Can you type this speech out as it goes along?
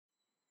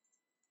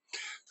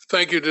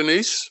Thank you,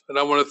 Denise. And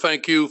I want to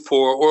thank you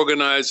for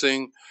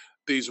organizing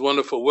these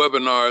wonderful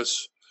webinars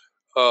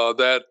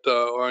that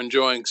are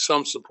enjoying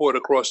some support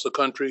across the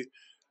country.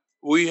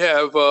 We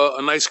have a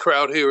nice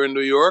crowd here in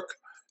New York,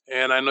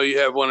 and I know you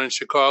have one in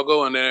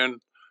Chicago, and then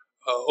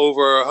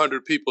over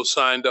 100 people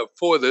signed up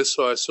for this,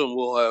 so I assume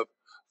we'll have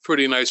a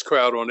pretty nice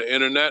crowd on the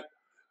internet.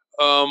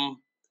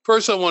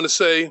 First, I want to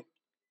say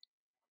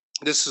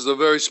this is a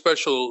very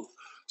special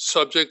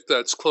subject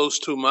that's close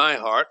to my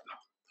heart.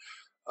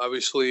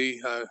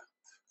 Obviously, I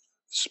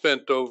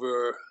spent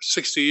over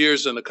 60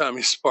 years in the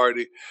Communist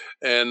Party,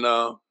 and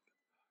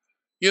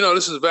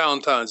this is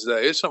Valentine's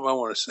Day. It's something I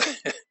want to say.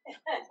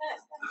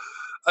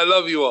 I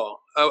love you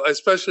all. I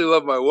especially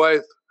love my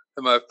wife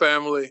and my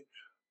family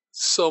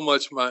so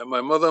much. My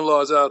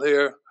mother-in-law's out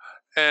here,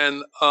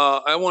 and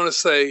I want to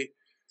say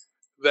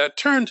that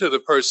turn to the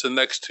person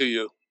next to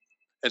you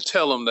and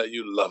tell them that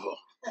you love them.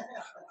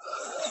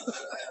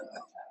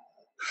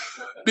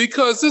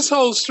 Because this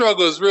whole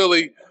struggle is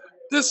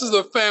this is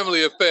a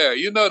family affair.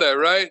 You know that,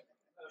 right?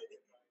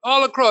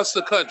 All across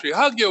the country.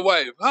 Hug your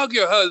wife, hug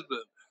your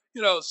husband,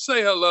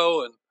 say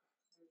hello, and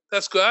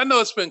that's good. I know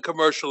it's been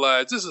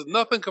commercialized. This is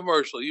nothing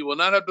commercial. You will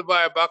not have to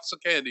buy a box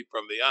of candy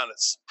from me,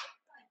 honest.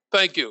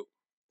 Thank you.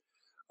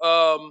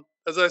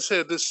 As I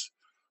said,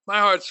 my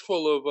heart's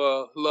full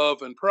of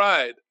love and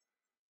pride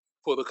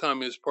for the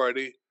Communist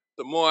Party.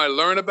 The more I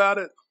learn about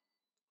it,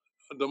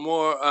 the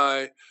more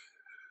I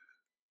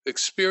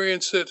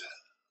experience it,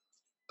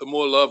 the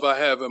more love I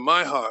have in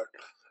my heart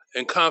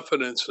and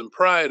confidence and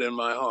pride in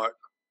my heart.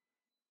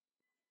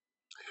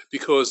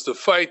 Because the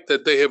fight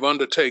that they have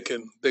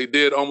undertaken, they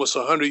did almost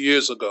 100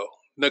 years ago.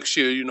 Next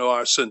year,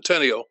 our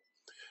centennial,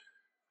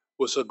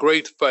 was a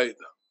great fight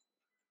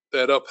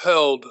that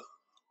upheld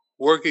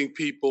working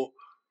people,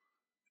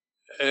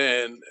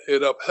 and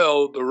it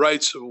upheld the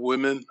rights of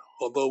women,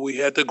 although we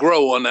had to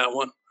grow on that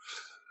one.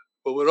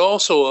 But it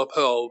also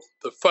upheld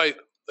the fight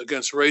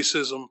against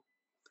racism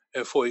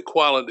and for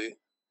equality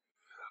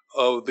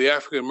of the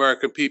African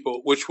American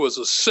people, which was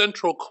a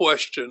central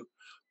question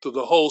to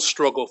the whole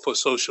struggle for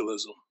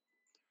socialism.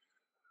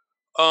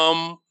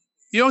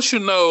 You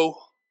should know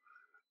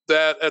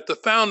that at the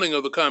founding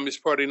of the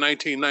Communist Party,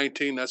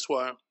 1919, that's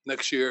why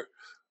next year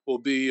will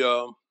be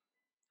our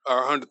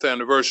 100th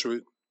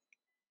anniversary.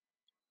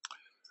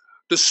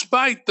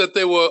 Despite that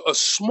there were a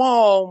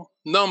small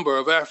number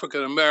of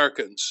African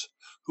Americans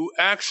who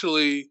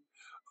actually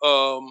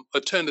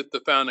attended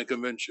the founding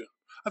convention.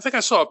 I think I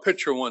saw a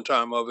picture one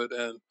time of it,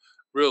 and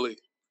really,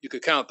 you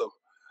could count them.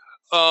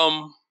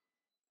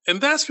 And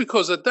that's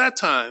because at that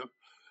time,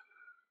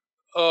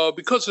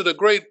 because of the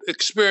great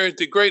experience,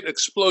 the great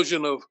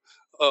explosion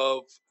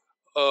of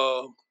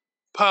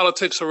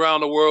politics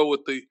around the world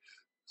with the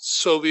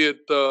Soviet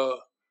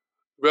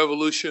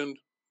revolution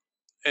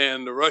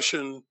and the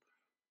Russian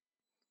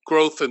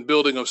growth and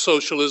building of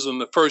socialism,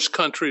 the first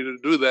country to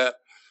do that,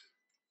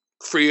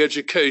 free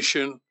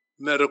education,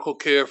 medical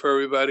care for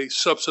everybody,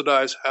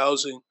 subsidized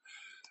housing,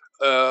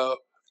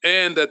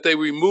 and that they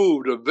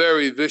removed a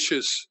very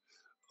vicious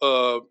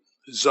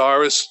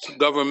czarist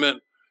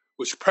government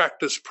which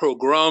practiced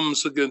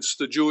pogroms against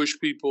the Jewish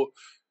people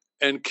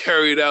and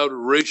carried out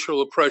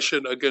racial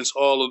oppression against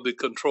all of the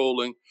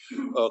controlling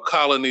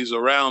colonies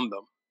around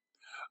them.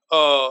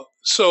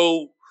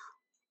 So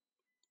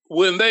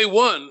when they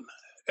won,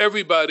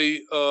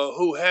 everybody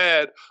who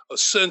had a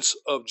sense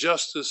of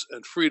justice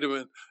and freedom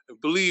and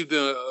believed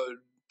in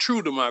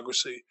true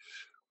democracy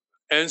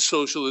and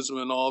socialism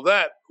and all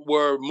that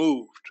were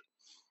moved.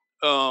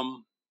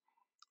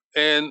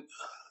 And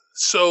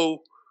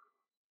so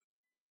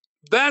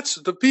that's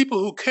the people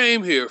who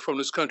came here from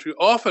this country,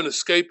 often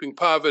escaping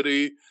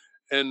poverty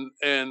and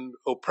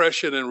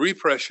oppression and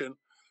repression,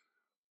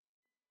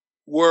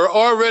 were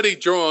already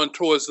drawn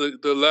towards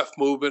the left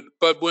movement.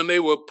 But when they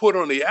were put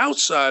on the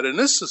outside in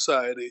this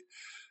society,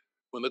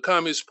 when the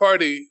Communist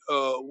Party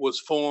was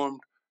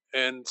formed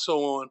and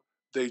so on,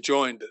 they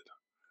joined it.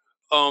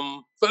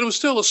 But it was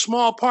still a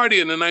small party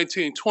in the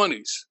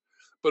 1920s,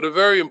 but a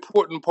very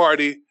important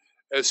party,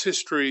 as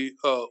history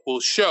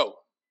will show.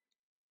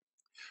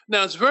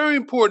 Now, it's very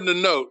important to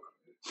note,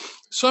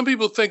 some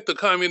people think the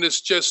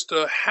communists just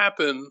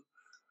happened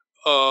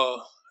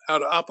out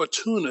of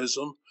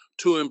opportunism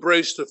to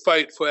embrace the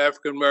fight for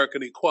African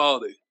American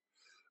equality.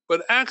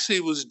 But actually,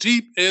 it was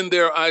deep in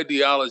their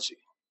ideology.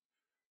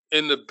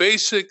 In the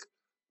basic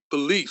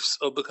beliefs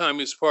of the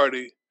Communist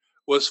Party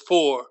was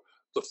for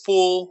the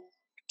full,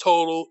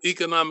 total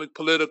economic,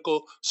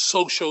 political,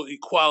 social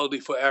equality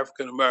for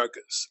African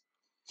Americans.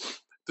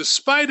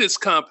 Despite its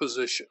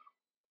composition,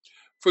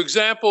 for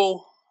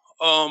example,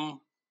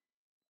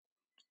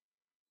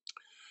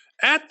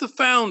 at the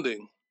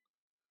founding,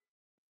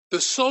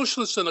 the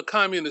socialists and the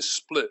communists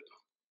split.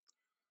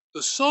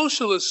 The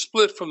socialists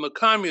split from the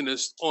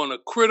communists on a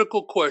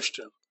critical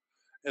question,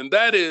 and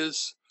that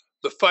is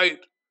the fight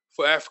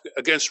for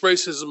against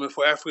racism and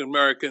for African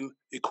American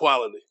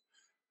equality.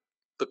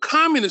 The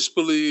communists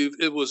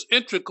believed it was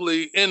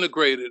intricately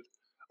integrated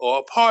or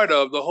a part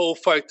of the whole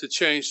fight to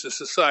change the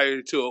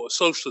society to a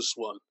socialist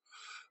one.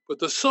 But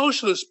the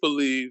socialists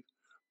believed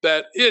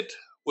that it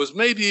was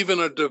maybe even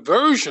a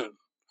diversion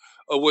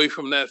away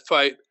from that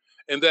fight,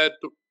 and that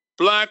the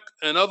black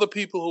and other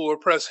people who were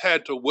oppressed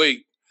had to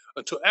wait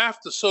until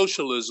after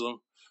socialism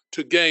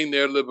to gain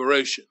their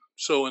liberation.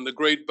 So in the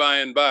great by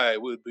and by,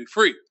 it would be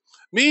free.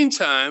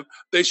 Meantime,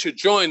 they should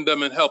join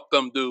them and help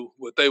them do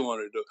what they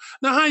want to do.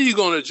 Now, how are you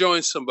going to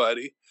join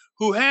somebody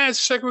who has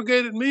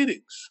segregated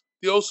meetings?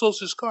 The old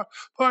Socialist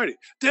Party.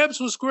 Debs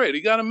was great.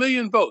 He got 1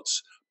 million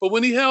votes. But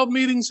when he held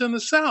meetings in the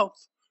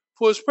South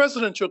for his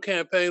presidential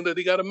campaign that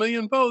he got 1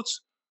 million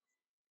votes,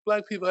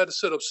 black people had to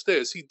sit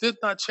upstairs. He did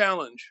not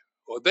challenge,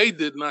 or they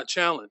did not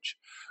challenge,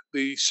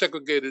 the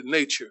segregated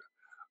nature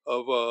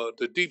of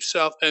the Deep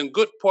South and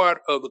good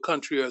part of the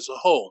country as a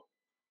whole.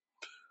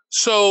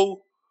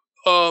 So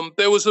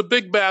there was a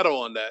big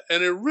battle on that.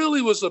 And it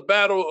really was a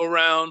battle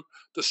around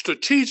the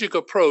strategic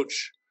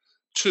approach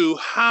to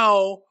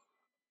how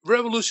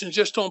revolution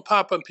just don't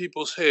pop in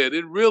people's head.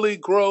 It really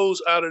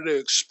grows out of their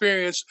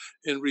experience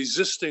in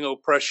resisting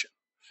oppression.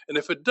 And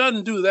if it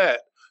doesn't do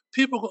that,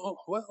 people go,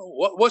 well,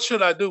 what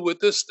should I do with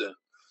this then?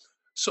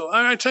 So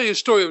I tell you a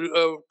story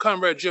of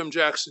Comrade James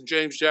Jackson,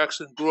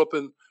 grew up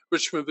in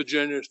Richmond,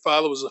 Virginia. His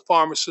father was a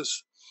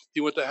pharmacist.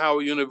 He went to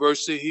Howard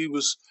University. He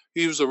was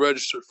a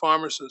registered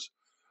pharmacist.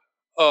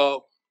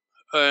 But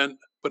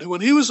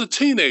when he was a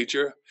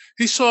teenager,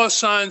 he saw a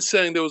sign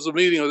saying there was a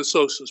meeting of the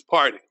Socialist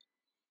Party.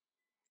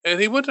 And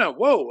he went down,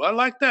 whoa, I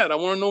like that. I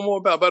want to know more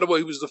about it. By the way,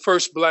 he was the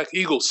first black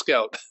Eagle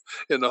Scout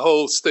in the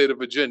whole state of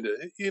Virginia.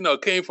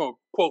 Came from a,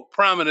 quote,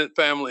 prominent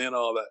family and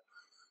all that.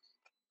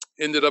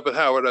 Ended up at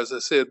Howard, as I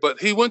said. But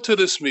he went to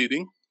this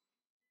meeting,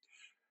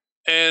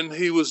 and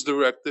he was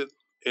directed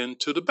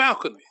into the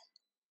balcony.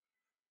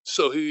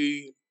 So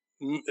he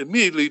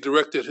immediately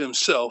directed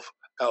himself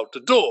out the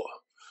door.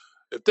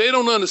 If they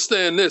don't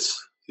understand this,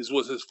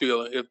 was his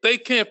feeling. If they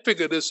can't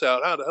figure this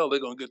out, how the hell are they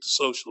going to get to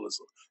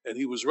socialism? And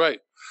he was right.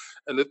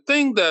 And the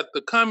thing that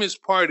the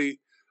Communist Party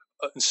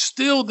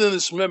instilled in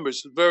its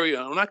members very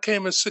young, when I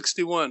came in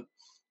 61,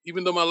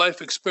 even though my life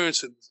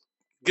experience had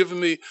given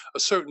me a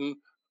certain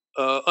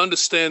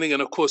understanding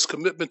and, of course,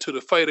 commitment to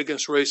the fight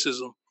against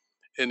racism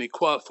and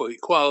for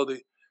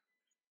equality,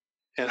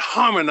 and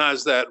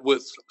harmonize that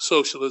with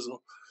socialism,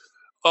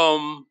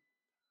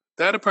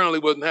 that apparently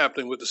wasn't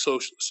happening with the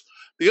socialists.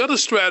 The other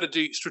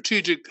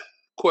strategic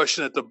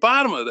question at the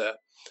bottom of that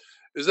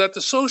is that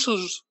the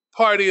Socialist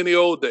Party in the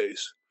old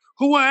days,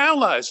 who were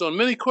allies on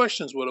many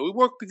questions with them, we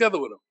worked together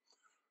with them.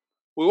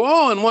 We were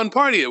all in one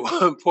party at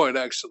one point,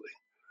 actually.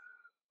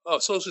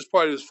 Socialist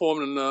Party was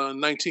formed in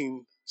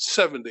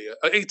 1870,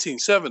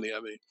 I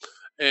mean.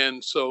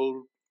 And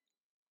so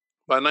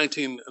by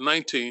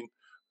 1919,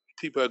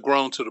 people had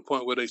grown to the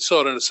point where they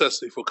saw the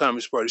necessity for a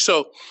Communist Party.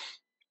 So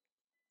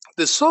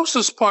the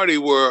Socialist Party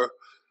were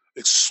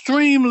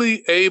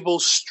extremely able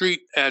street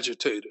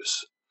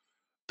agitators.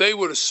 They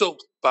were the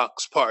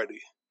soapbox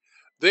party.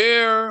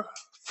 Their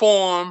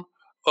form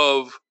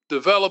of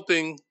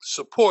developing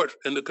support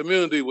in the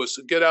community was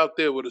to get out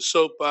there with a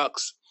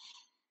soapbox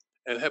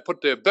and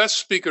put their best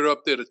speaker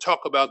up there to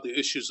talk about the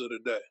issues of the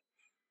day.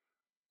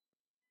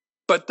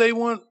 But they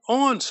weren't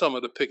on some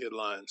of the picket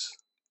lines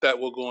that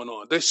were going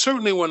on. They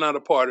certainly were not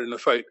a part in the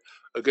fight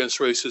against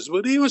racism,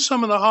 but even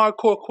some of the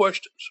hardcore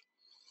questions.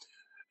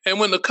 And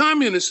when the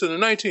communists in the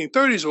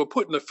 1930s were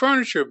putting the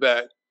furniture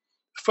back,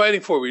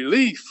 fighting for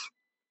relief,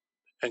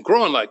 and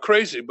growing like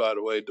crazy, by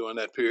the way, during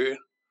that period,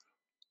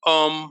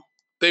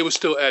 they were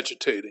still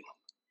agitating.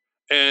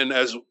 And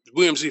as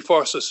William Z.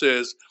 Foster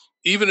says,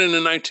 even in the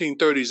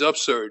 1930s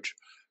upsurge,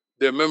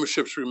 their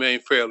memberships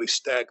remained fairly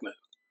stagnant.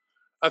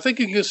 I think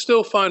you can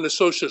still find the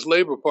Socialist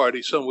Labor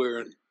Party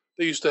somewhere.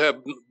 They used to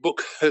have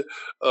book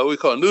we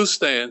call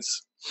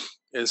newsstands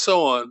and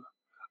so on.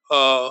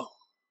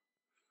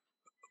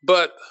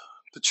 But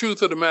the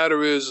truth of the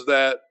matter is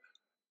that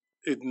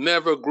it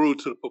never grew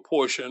to the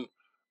proportion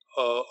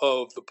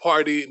of the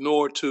party,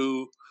 nor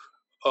to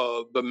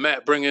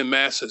bring in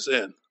masses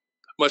in,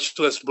 much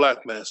less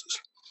black masses.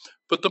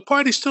 But the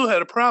party still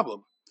had a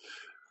problem.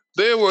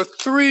 There were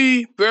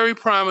 3 very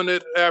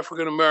prominent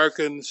African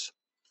Americans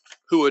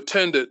who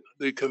attended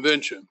the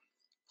convention.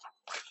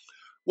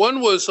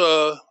 One was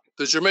the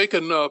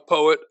Jamaican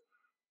poet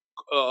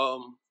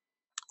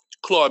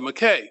Claude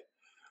McKay,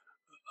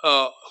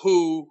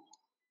 who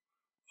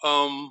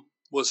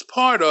was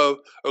part of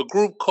a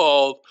group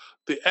called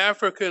the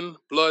African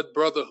Blood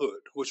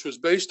Brotherhood, which was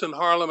based in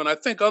Harlem and I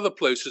think other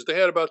places. They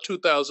had about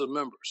 2,000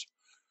 members.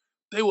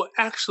 They were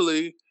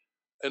actually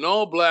an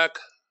all-black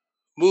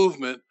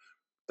movement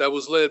that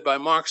was led by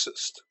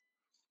Marxists.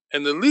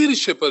 And the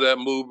leadership of that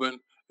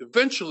movement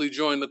eventually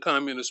joined the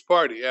Communist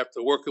Party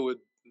after working with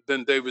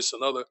Ben Davis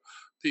and other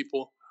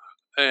people.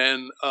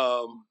 And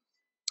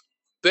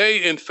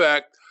they, in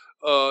fact,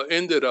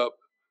 ended up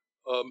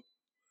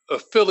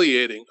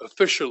affiliating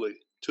officially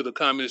to the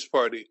Communist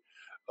Party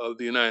of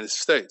the United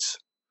States.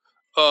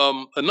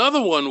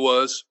 Another one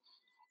was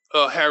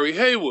Harry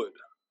Haywood.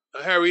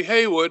 Harry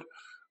Haywood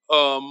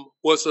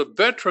was a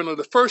veteran of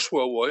the First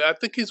World War. I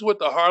think he's with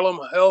the Harlem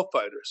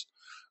Hellfighters.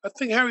 I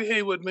think Harry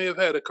Haywood may have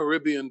had a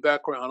Caribbean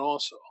background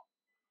also.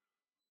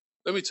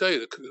 Let me tell you,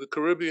 the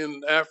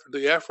Caribbean,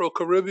 the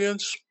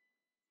Afro-Caribbeans,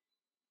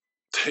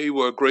 they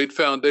were a great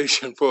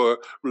foundation for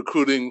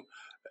recruiting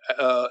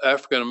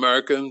African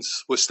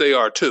Americans, which they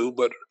are too,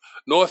 but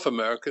North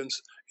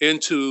Americans,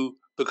 into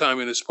the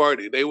Communist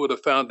Party. They were the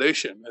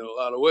foundation in a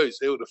lot of ways.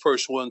 They were the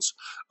first ones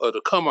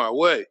to come our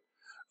way.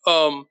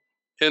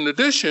 In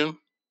addition,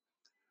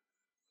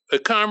 a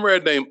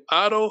comrade named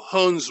Otto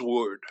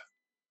Hunswood,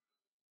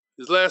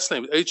 his last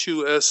name is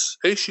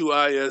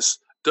Huiswoud,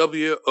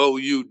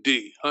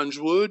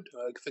 Hunswood,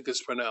 I think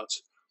it's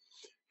pronounced.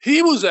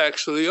 He was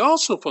actually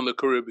also from the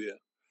Caribbean.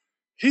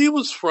 He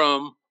was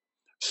from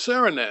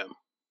Suriname.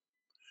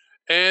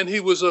 And he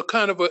was a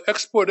kind of an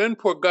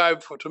export-import guy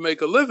to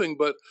make a living,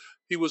 but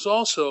he was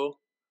also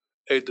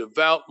a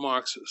devout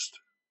Marxist.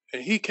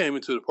 And he came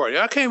into the party.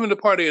 I came into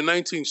the party in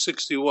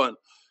 1961,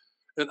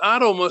 and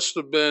Otto must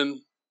have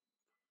been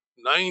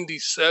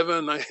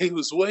 97. He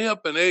was way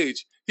up in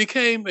age. He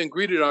came and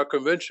greeted our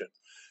convention.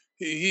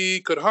 He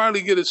could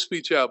hardly get his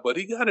speech out, but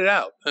he got it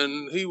out.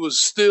 And he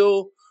was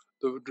still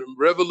the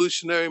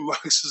revolutionary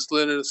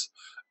Marxist-Leninist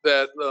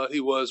that he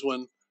was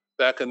when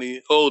back in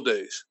the old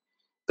days.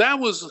 That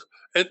was,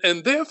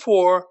 and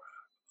therefore,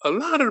 a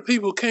lot of the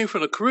people who came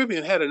from the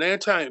Caribbean had an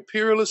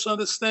anti-imperialist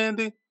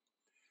understanding.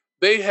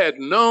 They had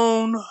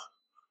known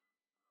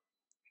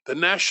the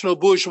national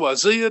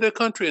bourgeoisie of their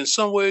country. In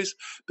some ways,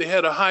 they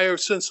had a higher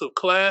sense of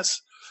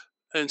class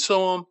and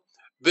so on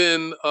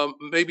than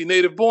maybe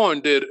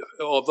native-born did,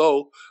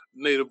 although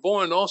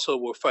native-born also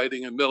were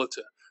fighting and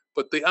militant.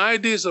 But the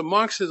ideas of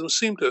Marxism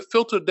seem to have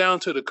filtered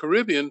down to the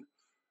Caribbean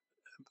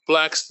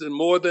blacks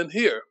more than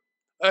here.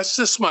 That's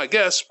just my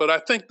guess, but I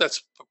think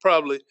that's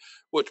probably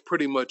what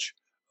pretty much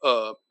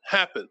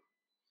happened.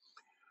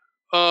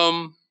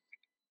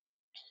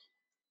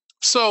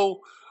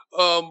 So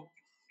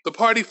the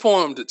party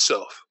formed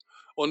itself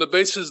on the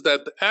basis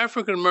that the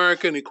African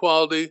American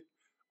equality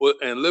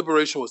and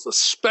liberation was a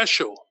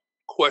special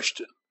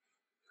question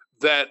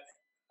that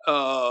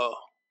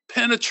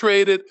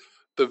penetrated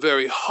the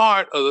very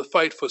heart of the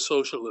fight for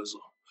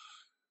socialism.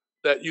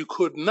 That you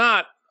could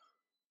not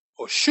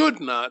or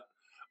should not,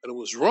 and it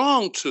was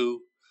wrong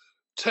to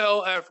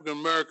tell African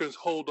Americans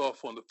hold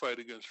off on the fight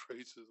against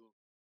racism.